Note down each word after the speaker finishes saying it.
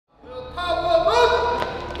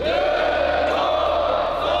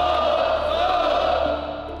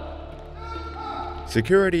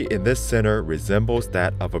Security in this center resembles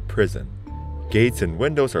that of a prison. Gates and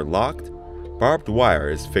windows are locked, barbed wire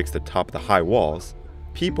is fixed atop the high walls.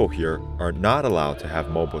 People here are not allowed to have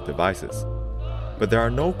mobile devices. But there are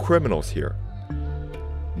no criminals here.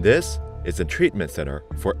 This is a treatment center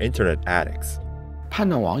for internet addicts. 判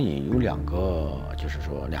断网瘾有两个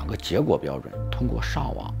结果标准，通过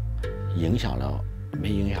上网影响了没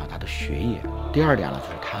影响他的学业。第二点呢，就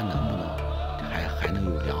是他能不能还能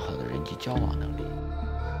有良好的人际交往能力。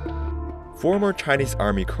Former Chinese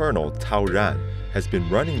Army Colonel Tao Ran has been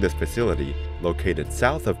running this facility located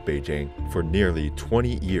south of Beijing for nearly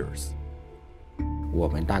 20 years. 我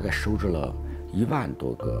们大概收治了1万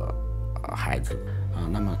多个孩子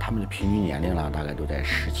那么他们的平均年龄呢，大概都在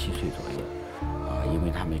17岁左右因为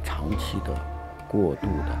他们长期的过度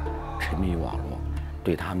的沉迷于网络，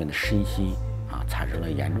对他们的身心产生了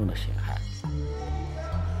严重的损害。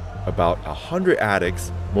About 100 addicts,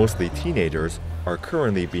 mostly teenagers, are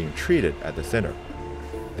currently being treated at the center.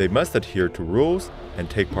 They must adhere to rules and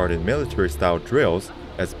take part in military-style drills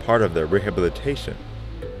as part of their rehabilitation.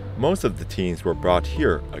 Most of the teens were brought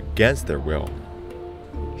here against their will.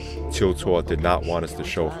 Qiu Cuo did not want us to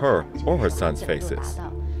show her or her son's faces,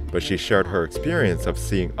 but she shared her experience of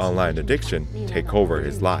seeing online addiction take over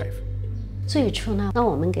his life. 最初呢，那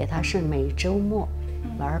我们给他是每周末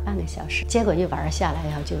玩半个小时，结果一玩下来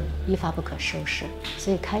以后就一发不可收拾，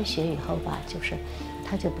所以开学以后吧，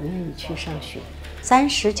他就不愿意去上学。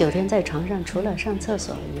39天在床上，除了上厕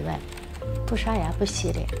所以外，不刷牙不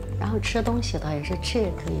洗脸，然后吃东西他也是吃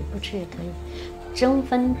也可以，不吃也可以，争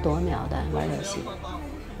分夺秒的玩游戏。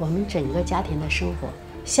我们整个家庭的生活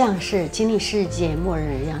像是经历世界末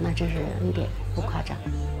日一样，那真是一点不夸张。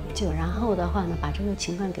然后的话呢，把这个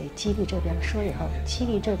情况给基地这边说以后，基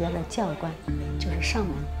地这边的教官就是上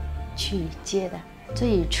门去接的。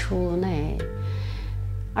最初那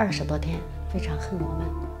20多天非常恨我们。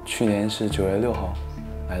去年是9月6号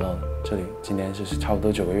来到这里，今年是差不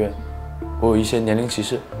多9个月。我有一些年龄歧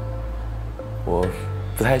视，我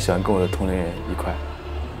不太喜欢跟我的同龄人一块，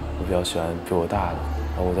我比较喜欢比我大的。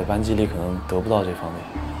我在班级里可能得不到这方面，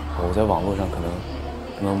我在网络上可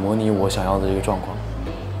能模拟我想要的这个状况。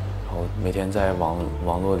我每天在网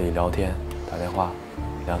络里聊天打电话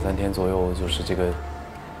，2、3天左右就是这个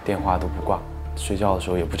电话都不挂，睡觉的时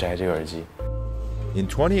候也不摘这个耳机。In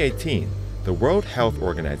 2018, the World Health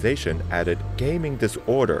Organization added gaming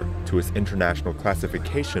disorder to its international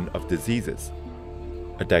classification of diseases.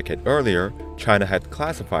 A decade earlier, China had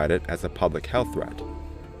classified it as a public health threat.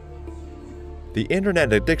 The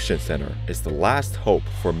Internet Addiction Center is the last hope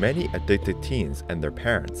for many addicted teens and their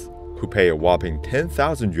parents, who pay a whopping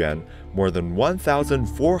 10,000 yuan, more than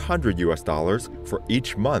 $1,400 for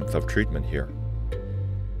each month of treatment here.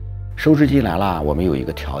 收治进来了，我们有一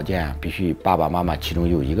个条件，必须爸爸妈妈其中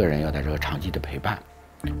有一个人要在这个长期的陪伴。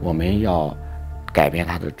我们要改变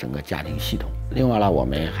他的整个家庭系统。另外呢，我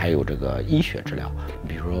们还有这个医学治疗，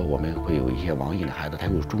比如说我们会有一些网瘾的孩子，他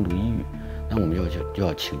有重度抑郁，那我们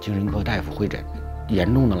要请精神科大夫会诊，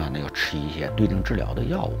严重的了，那要吃一些对症治疗的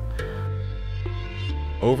药物。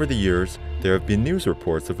Over the years, there have been news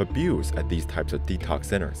reports of abuse at these types of detox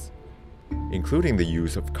centers, including the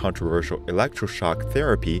use of controversial electroshock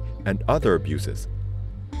therapy and other abuses.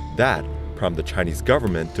 That prompted the Chinese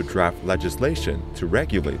government to draft legislation to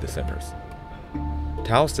regulate the centers.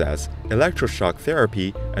 Tao says electroshock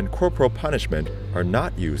therapy and corporal punishment are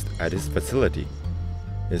not used at his facility.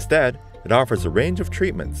 Instead, it offers a range of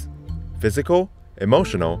treatments: physical,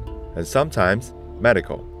 emotional, and sometimes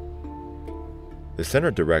medical. The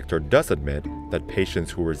center director does admit that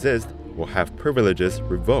patients who resist will have privileges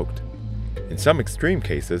revoked. In some extreme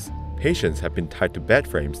cases, patients have been tied to bed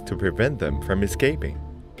frames to prevent them from escaping.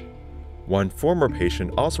 One former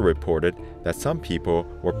patient also reported that some people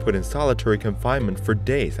were put in solitary confinement for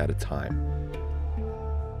days at a time.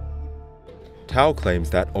 Tao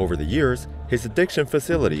claims that over the years, his addiction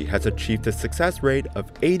facility has achieved a success rate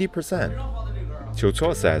of 80%. Qiu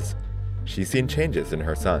Cuo says she's seen changes in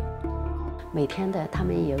her son. 每天的他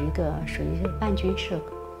们有一个属于半军事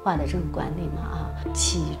化的这种管理嘛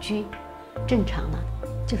起居正常了，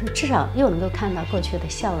就是至少又能够看到过去的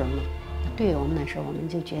笑容了。对于我们来说，我们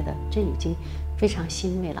就觉得这已经非常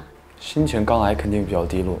欣慰了。心情刚来肯定比较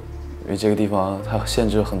低落，因为这个地方它限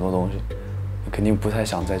制很多东西，肯定不太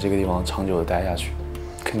想在这个地方长久的待下去，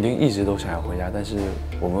肯定一直都想要回家，但是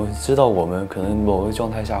我们知道我们可能某个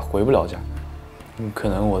状态下回不了家，可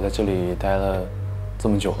能我在这里待了这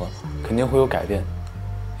么久了，肯定会有改变，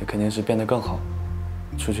也肯定是变得更好，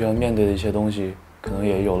出去要面对的一些东西，可能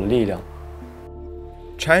也有了力量。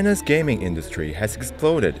China's gaming industry has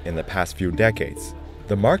exploded in the past few decades,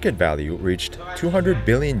 The market value reached 200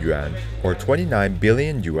 billion yuan, or $29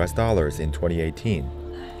 billion in 2018.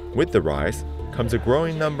 With the rise comes a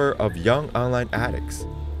growing number of young online addicts.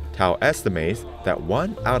 Tao estimates that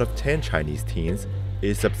 1 out of 10 Chinese teens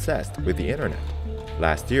is obsessed with the internet.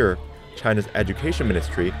 Last year, China's education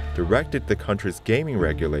ministry directed the country's gaming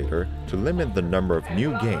regulator to limit the number of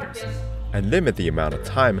new games and limit the amount of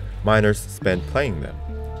time minors spend playing them.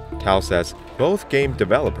 Tao says both game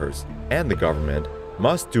developers and the government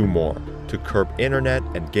must do more to curb internet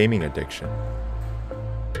and gaming addiction.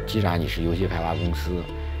 既然你是游戏开发公司，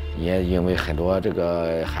你也因为很多这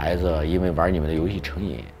个孩子因为玩你们的游戏成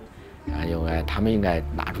瘾，他们应该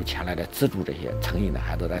拿出钱来资助这些成瘾的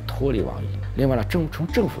孩子来脱离网瘾。另外呢，从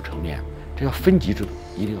政府层面，这要分级制度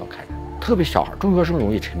一定要开展。特别小孩、中学生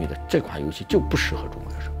容易沉迷的这款游戏就不适合中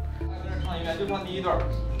学生。唱一遍，就唱第一段，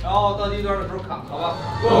然后到第一段的时候卡，好吧？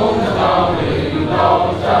共产党领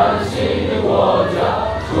导崭新的国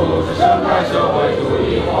家，组织生态社会主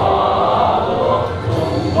义化。